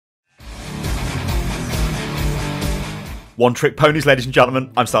One Trick Ponies, ladies and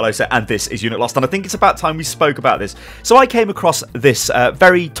gentlemen. I'm Stylosa, and this is Unit Lost, and I think it's about time we spoke about this. So I came across this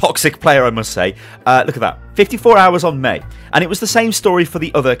very toxic player, I must say. Look at that. 54 hours on May, and it was the same story for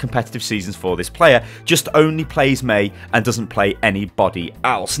the other competitive seasons for this player, just only plays May and doesn't play anybody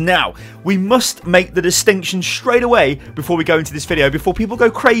else. Now, we must make the distinction straight away before we go into this video, before people go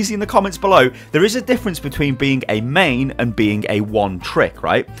crazy in the comments below. There is a difference between being a main and being a one trick,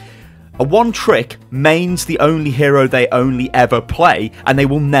 right? A one trick main's the only hero they only ever play, and they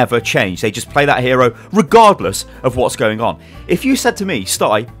will never change. They just play that hero regardless of what's going on. If you said to me,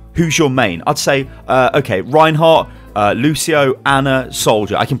 Sty, who's your main? I'd say, okay, Reinhardt, Lucio, Anna,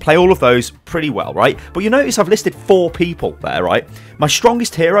 Soldier. I can play all of those pretty well, right? But you notice I've listed 4 people there, right? My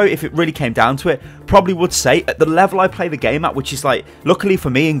strongest hero, if it really came down to it, probably would say at the level I play the game at, which is like, luckily for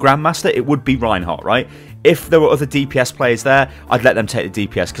me in Grandmaster, it would be Reinhardt, right? If there were other DPS players there, I'd let them take the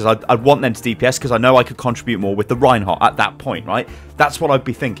DPS because I'd want them to DPS because I know I could contribute more with the Reinhardt at that point, right? That's what I'd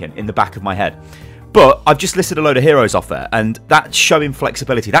be thinking in the back of my head. But I've just listed a load of heroes off there, and that's showing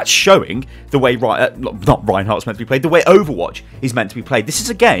flexibility. That's showing the way, not Reinhardt's meant to be played, the way Overwatch is meant to be played. This is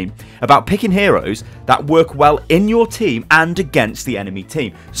a game about picking heroes that work well in your team and against the enemy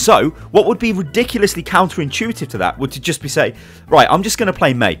team. So, what would be ridiculously counterintuitive to that would to just be say, right, I'm just going to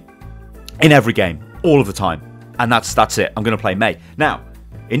play Mei in every game, all of the time. And that's it. I'm going to play Mei. Now,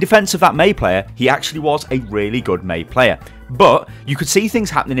 in defense of that Mei player, he actually was a really good Mei player. But you could see things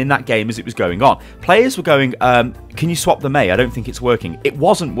happening in that game as it was going on. Players were going, can you swap the Mei? I don't think it's working. It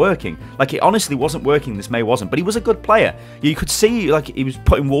wasn't working. Like, it honestly wasn't working. This Mei wasn't. But he was a good player. You could see, like, he was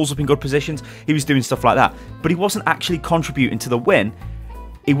putting walls up in good positions. He was doing stuff like that. But he wasn't actually contributing to the win.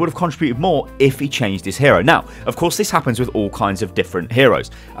 He would have contributed more if he changed his hero. Now, of course, this happens with all kinds of different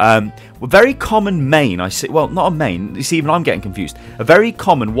heroes. A very common main I see, well, not a main, you see, even I'm getting confused. A very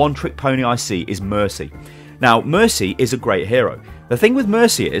common one-trick pony I see is Mercy. Now, Mercy is a great hero. The thing with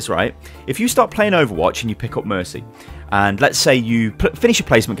Mercy is, right, if you start playing Overwatch and you pick up Mercy, and let's say you finish your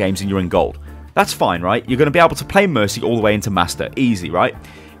placement games and you're in gold, that's fine, right? You're going to be able to play Mercy all the way into Master. Easy, right?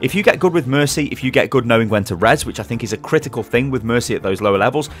 If you get good with Mercy, if you get good knowing when to res, which I think is a critical thing with Mercy at those lower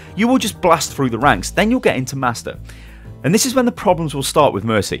levels, you will just blast through the ranks. Then you'll get into Master. And this is when the problems will start with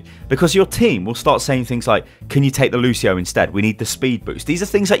Mercy, because your team will start saying things like, can you take the Lucio instead? We need the speed boost. These are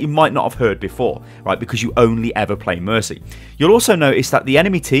things that you might not have heard before, right? Because you only ever play Mercy. You'll also notice that the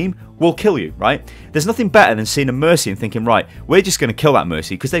enemy team will kill you, right? There's nothing better than seeing a Mercy and thinking, right, we're just going to kill that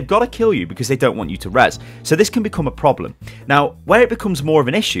Mercy, because they've got to kill you because they don't want you to res. So this can become a problem. Now, where it becomes more of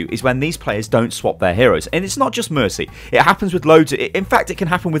an issue is when these players don't swap their heroes. And it's not just Mercy. It happens with loads. In fact, it can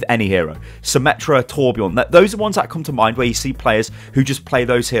happen with any hero. Symmetra, Torbjorn, those are ones that come to mind where you see players who just play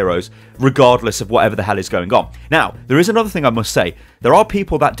those heroes regardless of whatever the hell is going on. Now, there is another thing I must say. There are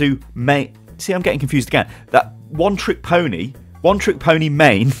people that do see, I'm getting confused again. That one trick pony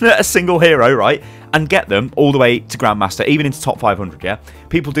main a single hero, right, and get them all the way to Grandmaster, even into top 500, yeah?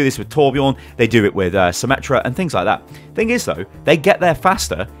 People do this with Torbjorn, they do it with Symmetra and things like that. Thing is, though, they get there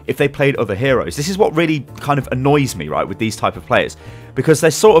faster if they played other heroes. This is what really kind of annoys me, right, with these type of players, because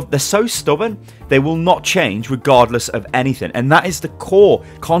they're so stubborn, they will not change regardless of anything, and that is the core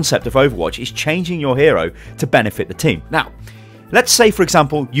concept of Overwatch, is changing your hero to benefit the team. Now, let's say, for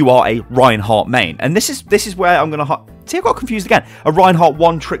example, you are a Reinhardt main, and this is where I'm going to... See, I got confused again. A Reinhardt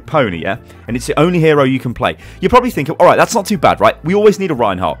one-trick pony, yeah? And it's the only hero you can play. You're probably thinking, alright, that's not too bad, right? We always need a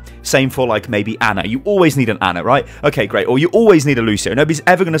Reinhardt. Same for, like, maybe Anna. You always need an Anna, right? Okay, great. Or you always need a Lucio. Nobody's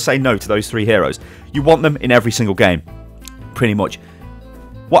ever going to say no to those 3 heroes. You want them in every single game. Pretty much.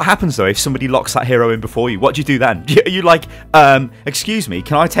 What happens, though, if somebody locks that hero in before you? What do you do then? Are you like, excuse me,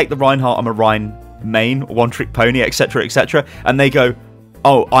 can I take the Reinhardt? I'm a Rein main, one-trick pony, etc., etc. And they go,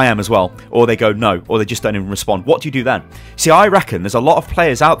 oh, I am as well. Or they go, no. Or they just don't even respond. What do you do then? See, I reckon there's a lot of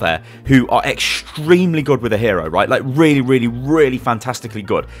players out there who are extremely good with a hero, right? Like really, really, really fantastically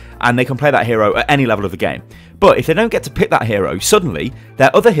good. And they can play that hero at any level of the game. But if they don't get to pick that hero, suddenly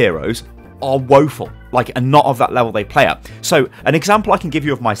their other heroes are woeful. Like, and not of that level they play at. So, an example I can give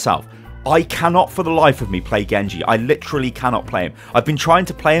you of myself. I cannot for the life of me play Genji. I literally cannot play him. I've been trying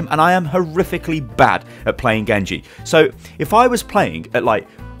to play him and I am horrifically bad at playing Genji. So if I was playing at like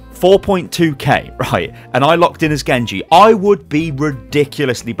 4.2k, right, and I locked in as Genji, I would be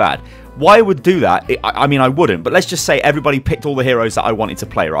ridiculously bad. Why I would do that, I mean, I wouldn't, but let's just say everybody picked all the heroes that I wanted to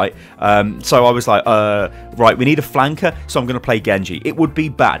play, right? So I was like, right, we need a flanker, so I'm going to play Genji. It would be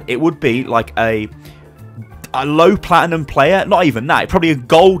bad. It would be like a low platinum player, not even that, probably a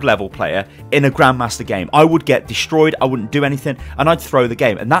gold level player in a Grandmaster game. I would get destroyed, I wouldn't do anything, and I'd throw the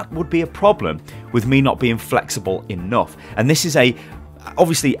game. And that would be a problem with me not being flexible enough. And this is a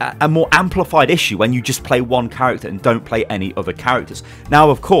obviously a more amplified issue when you just play one character and don't play any other characters. Now,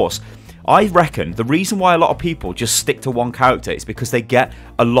 of course, I reckon the reason why a lot of people just stick to one character is because they get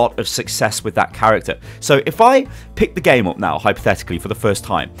a lot of success with that character. So if I pick the game up now, hypothetically, for the first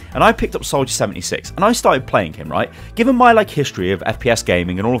time, and I picked up Soldier 76, and I started playing him, right? Given my history of FPS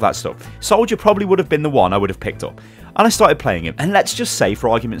gaming and all of that stuff, Soldier probably would have been the one I would have picked up. And I started playing him, and let's just say, for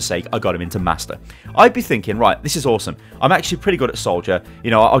argument's sake, I got him into Master. I'd be thinking, right, this is awesome. I'm actually pretty good at Soldier. You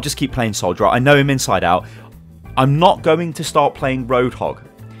know, I'll just keep playing Soldier. I know him inside out. I'm not going to start playing Roadhog.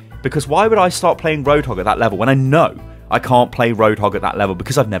 Because why would I start playing Roadhog at that level when I know I can't play Roadhog at that level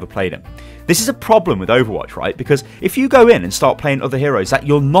because I've never played him? This is a problem with Overwatch, right? Because if you go in and start playing other heroes that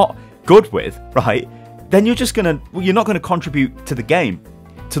you're not good with, right, then you're not going to contribute to the game,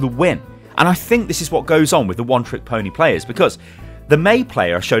 to the win. And I think this is what goes on with the one-trick pony players, because the Mei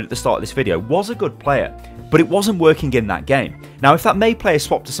player I showed at the start of this video was a good player, but it wasn't working in that game. Now, if that Mei player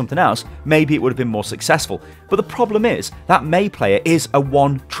swapped to something else, maybe it would have been more successful. But the problem is, that Mei player is a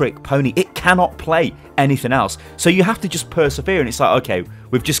one-trick pony. It cannot play anything else. So you have to just persevere, and it's like, okay,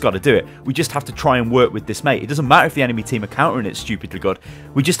 we've just got to do it. We just have to try and work with this Mei. It doesn't matter if the enemy team are countering it stupidly good.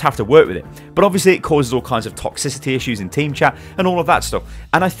 We just have to work with it. But obviously, it causes all kinds of toxicity issues in team chat and all of that stuff.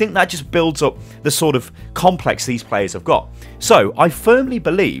 And I think that just builds up the sort of complex these players have got. So I firmly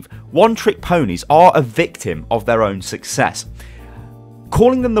believe one-trick ponies are a victim of their own success.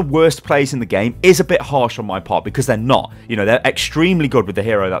 Calling them the worst players in the game is a bit harsh on my part, because they're not. You know, they're extremely good with the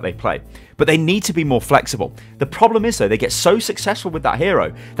hero that they play. But they need to be more flexible. The problem is, though, they get so successful with that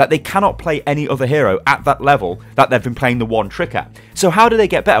hero that they cannot play any other hero at that level that they've been playing the one trick at. So how do they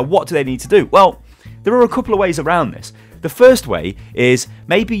get better? What do they need to do? Well, there are a couple of ways around this. The first way is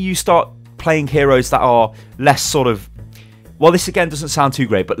maybe you start playing heroes that are less sort of, well, this again doesn't sound too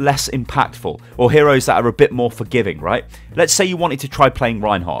great, but less impactful, or heroes that are a bit more forgiving, right? Let's say you wanted to try playing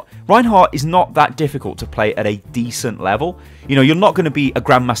Reinhardt. Reinhardt is not that difficult to play at a decent level. You know, you're not going to be a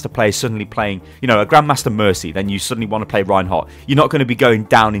Grandmaster player suddenly playing, you know, a Grandmaster Mercy, then you suddenly want to play Reinhardt. You're not going to be going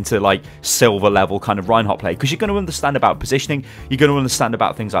down into like silver level kind of Reinhardt play, because you're going to understand about positioning, you're going to understand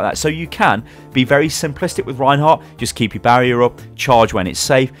about things like that. So you can be very simplistic with Reinhardt, just keep your barrier up, charge when it's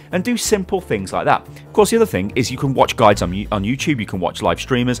safe, and do simple things like that. Of course, the other thing is you can watch guides on YouTube, you can watch live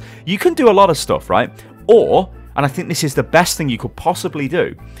streamers, you can do a lot of stuff, right? Or, and I think this is the best thing you could possibly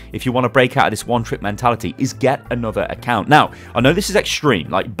do if you want to break out of this one-trick mentality, is get another account. Now, I know this is extreme,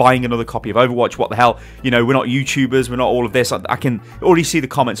 like buying another copy of Overwatch, what the hell, you know, we're not YouTubers, we're not all of this. I can already see the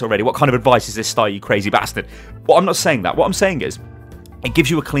comments already. What kind of advice is this, Sty, you crazy bastard? Well, I'm not saying that. What I'm saying is, it gives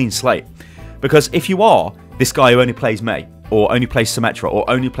you a clean slate. Because if you are this guy who only plays Mei, or only plays Symmetra, or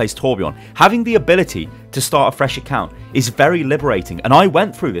only plays Torbjorn, having the ability to start a fresh account is very liberating. And I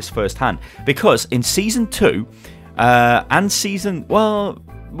went through this firsthand, because in Season 2, and Season, well,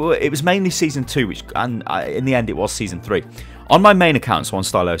 it was mainly Season 2, which, and in the end it was Season 3. On my main account, so on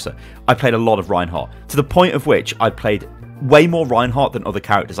Stylosa, I played a lot of Reinhardt, to the point of which I played way more Reinhardt than other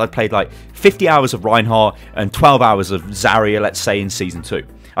characters. I played like 50 hours of Reinhardt and 12 hours of Zarya, let's say, in Season 2.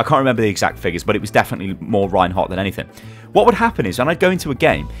 I can't remember the exact figures, but it was definitely more Reinhardt than anything. What would happen is, when I'd go into a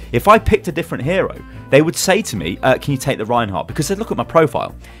game, if I picked a different hero, they would say to me, can you take the Reinhardt? Because they'd look at my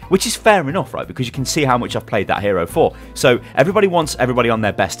profile, which is fair enough, right? Because you can see how much I've played that hero for. So everybody wants everybody on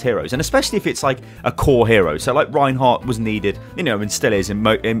their best heroes, and especially if it's like a core hero. So like Reinhardt was needed, you know, and still is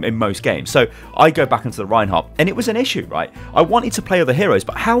in most games. So I go back into the Reinhardt, and it was an issue, right? I wanted to play other heroes,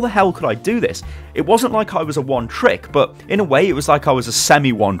 but how the hell could I do this? It wasn't like I was a one-trick, but in a way it was like I was a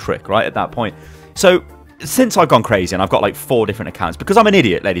semi-one-trick, right, at that point. So since I've gone crazy and I've got like 4 different accounts, because I'm an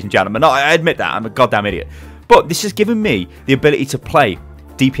idiot, ladies and gentlemen, I admit that, I'm a goddamn idiot, but this has given me the ability to play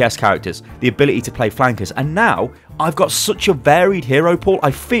DPS characters, the ability to play flankers, and now I've got such a varied hero pool.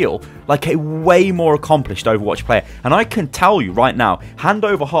 I feel like a way more accomplished Overwatch player, and I can tell you right now, hand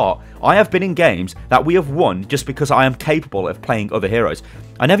over heart, I have been in games that we have won just because I am capable of playing other heroes.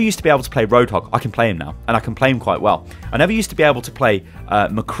 I never used to be able to play Roadhog. I can play him now, and I can play him quite well. I never used to be able to play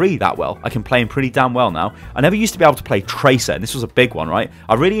McCree that well. I can play him pretty damn well now. I never used to be able to play Tracer, and this was a big one, right?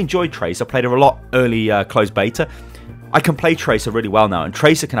 I really enjoyed Tracer. I played her a lot early closed beta. I can play Tracer really well now, and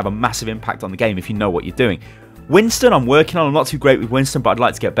Tracer can have a massive impact on the game if you know what you're doing. Winston, I'm working on. I'm not too great with Winston, but I'd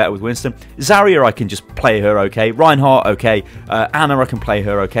like to get better with Winston. Zarya, I can just play her okay. Reinhardt, okay. Anna, I can play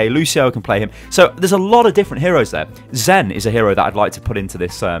her okay. Lucio, I can play him. So there's a lot of different heroes there. Zen is a hero that I'd like to put into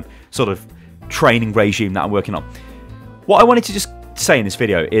this sort of training regime that I'm working on. What I wanted to just say in this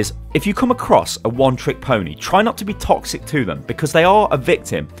video is, if you come across a one-trick pony, try not to be toxic to them, because they are a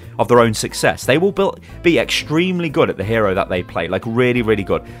victim of their own success. They will be extremely good at the hero that they play, like really, really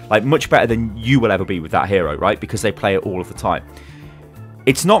good, like much better than you will ever be with that hero, right? Because they play it all of the time.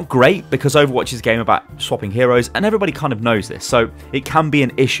 It's not great because Overwatch is a game about swapping heroes, and everybody kind of knows this, so it can be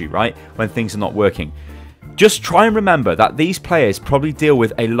an issue, right, when things are not working. Just try and remember that these players probably deal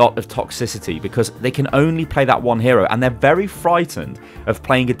with a lot of toxicity because they can only play that one hero, and they're very frightened of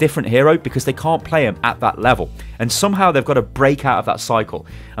playing a different hero because they can't play him at that level. And somehow they've got to break out of that cycle.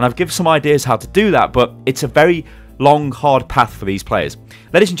 And I've given some ideas how to do that, but it's a very long, hard path for these players.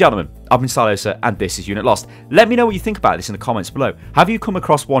 Ladies and gentlemen, I've been Stylosa, and this is Unit Lost. Let me know what you think about this in the comments below. Have you come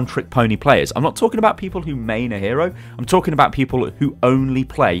across one-trick pony players? I'm not talking about people who main a hero. I'm talking about people who only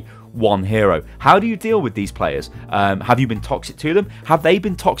play one hero. How do you deal with these players? Have you been toxic to them? Have they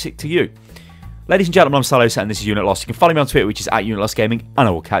been toxic to you? Ladies and gentlemen, I'm Stylosa, and this is Unit Lost. You can follow me on Twitter, which is @UnitLostGaming, and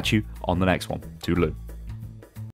I will catch you on the next one. Toodaloo.